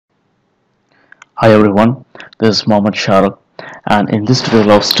Hi everyone, this is Mohammed Shahrukh, and in this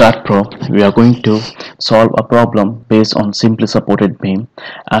tutorial of STAAD Pro we are going to solve a problem based on simply supported beam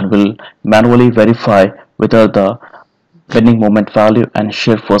and will manually verify whether the bending moment value and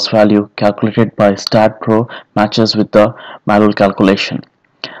shear force value calculated by STAAD Pro matches with the manual calculation.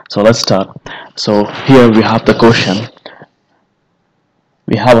 So let's start. So here we have the question.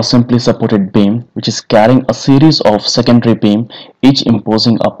 We have a simply supported beam which is carrying a series of secondary beam, each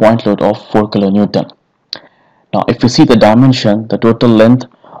imposing a point load of 4 kN. Now if we see the dimension, the total length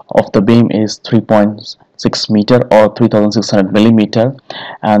of the beam is 3.6 meter or 3600 millimeter,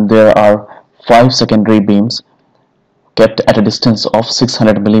 and there are 5 secondary beams kept at a distance of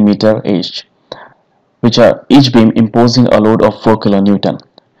 600 millimeter each, which are each beam imposing a load of 4 kN.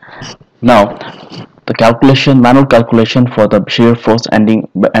 Now the manual calculation for the shear force and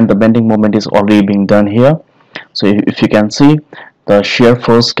the bending moment is already being done here. So if you can see, the shear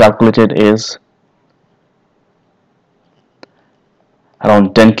force calculated is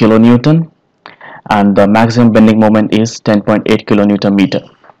around 10 kilonewton and the maximum bending moment is 10.8 kilonewton meter.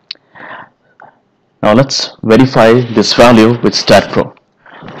 Now let's verify this value with STAAD Pro.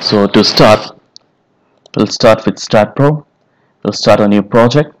 So to start, we'll start with STAAD Pro. We'll start a new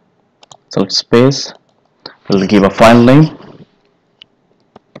project, select space, we'll give a file name,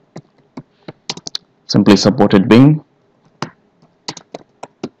 simply supported beam,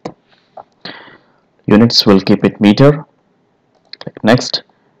 units will keep it meter, click next,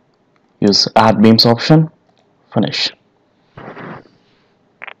 use add beams option, finish.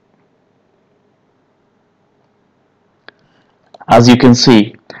 As you can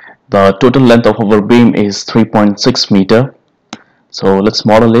see, the total length of our beam is 3.6 meter. So let's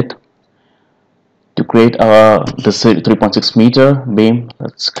model it. To create this 3.6 meter beam,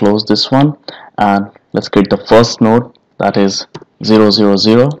 let's close this one and let's create the first node, that is 0, 0,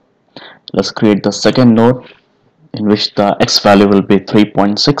 0. Let's create the second node in which the x value will be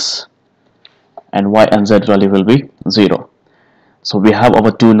 3.6 and y and z value will be 0. So we have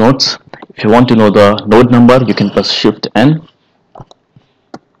our two nodes. If you want to know the node number, you can press Shift N.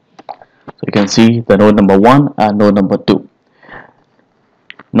 So you can see the node number 1 and node number 2.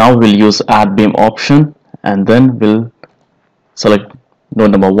 Now we'll use add beam option and then we'll select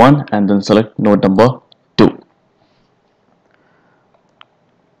node number 1 and then select node number 2.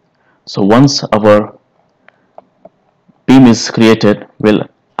 So once our beam is created, we'll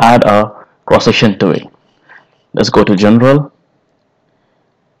add a cross section to it. Let's go to general,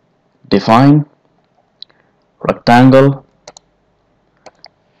 define, rectangle.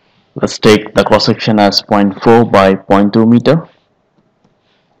 Let's take the cross section as 0.4 by 0.2 meter.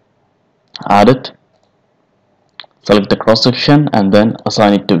 Add it, select the cross section and then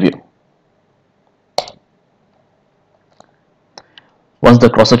assign it to view. Once the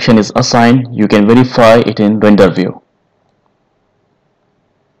cross section is assigned, you can verify it in render view.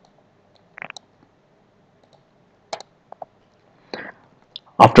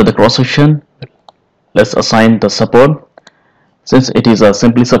 After the cross section, let's assign the support. Since it is a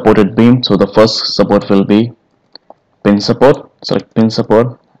simply supported beam, so the first support will be pin support. Select pin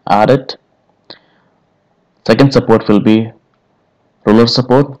support, add it. Second support will be roller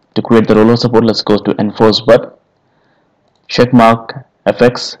support. To create the roller support, let's go to enforce but, check mark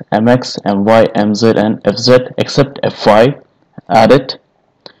fx, mx, my, mz and fz except f5, add it.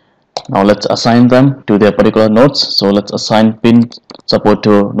 Now let's assign them to their particular nodes. So let's assign pin support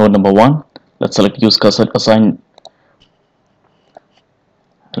to node number 1. Let's select use cursor assign.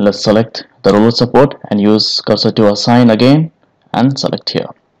 Let's select the roller support and use cursor to assign again and select here.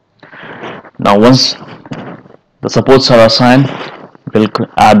 Now once the supports are assigned, we'll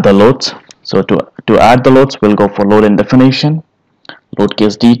add the loads. So to add the loads, we'll go for load and definition, load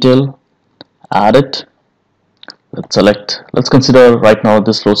case detail, add it. Let's consider right now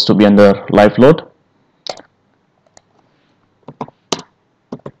this loads to be under live load.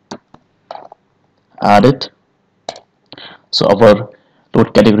 Add it. So our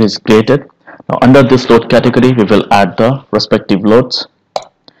load category is created. Now under this load category, we will add the respective loads.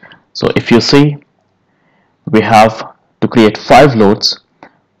 So if you see, we have to create 5 loads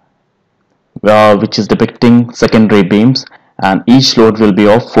which is depicting secondary beams, and each load will be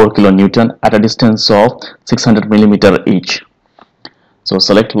of 4 kilonewton at a distance of 600 millimeter each. So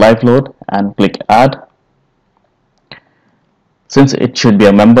select live load and click add. Since it should be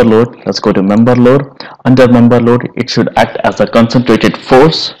a member load, let's go to member load. Under member load, it should act as a concentrated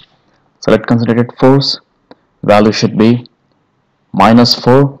force. Select concentrated force. Value should be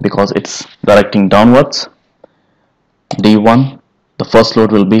 -4 because it's directing downwards. D1, the first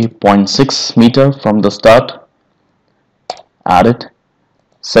load will be 0.6 meter from the start. Add it.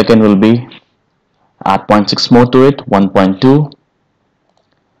 Second will be Add 0.6 more to it, 1.2.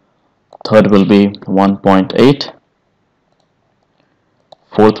 Third will be 1.8.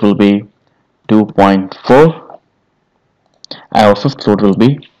 Fourth will be 2.4. And our fifth load will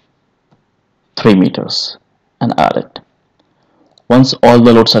be 3 meters, and add it. Once all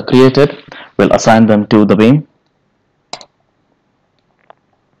the loads are created, we'll assign them to the beam.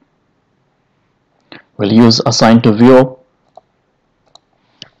 We'll use assign to view.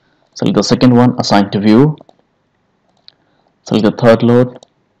 Select the second one, assign to view. Select the third load,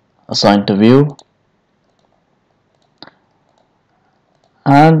 assign to view.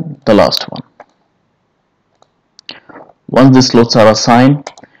 And the last one. Once these loads are assigned,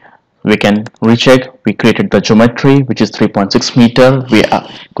 we can recheck. We created the geometry, which is 3.6 meter. We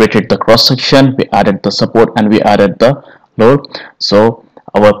created the cross section, we added the support, and we added the load. So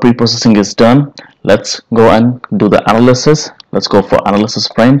our pre-processing is done. Let's go and do the analysis. Let's go for analysis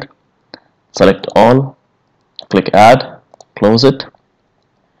print. Select all, click add, close it,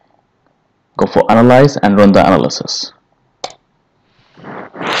 go for analyze and run the analysis.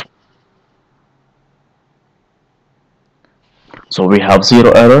 So we have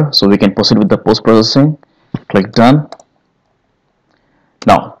 0 error, so we can proceed with the post-processing. Click done.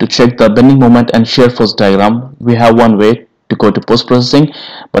 Now to check the bending moment and shear force diagram, we have one way to go to post-processing,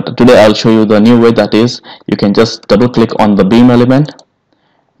 but today I'll show you the new way. That is, you can just double click on the beam element,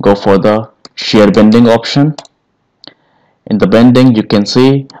 go for the shear bending option. In the bending, you can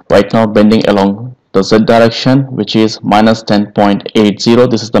see right now bending along the Z direction, which is minus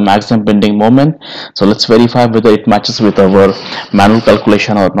 10.80. This is the maximum bending moment. So let's verify whether it matches with our manual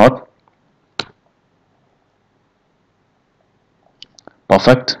calculation or not.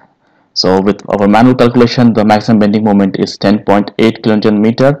 Perfect. So with our manual calculation, the maximum bending moment is 10.8 kilonewton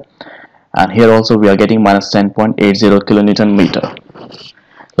meter, and here also we are getting minus 10.80 kilonewton meter.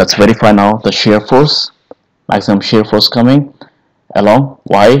 Let's verify now the shear force. Maximum shear force coming along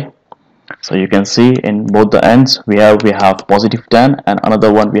Y. So you can see in both the ends we have positive 10 and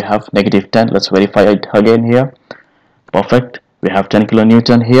another one we have negative 10. Let's verify it again here. Perfect. We have 10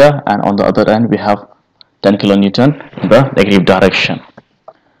 kilonewton here, and on the other end we have 10 kilonewton in the negative direction.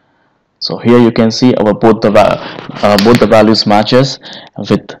 So here you can see our both the values matches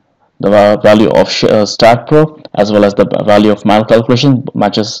with the value of STAAD Pro as well as the value of manual calculation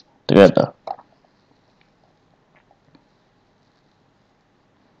matches together.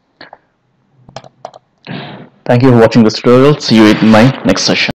 Thank you for watching this tutorial. See you in my next session.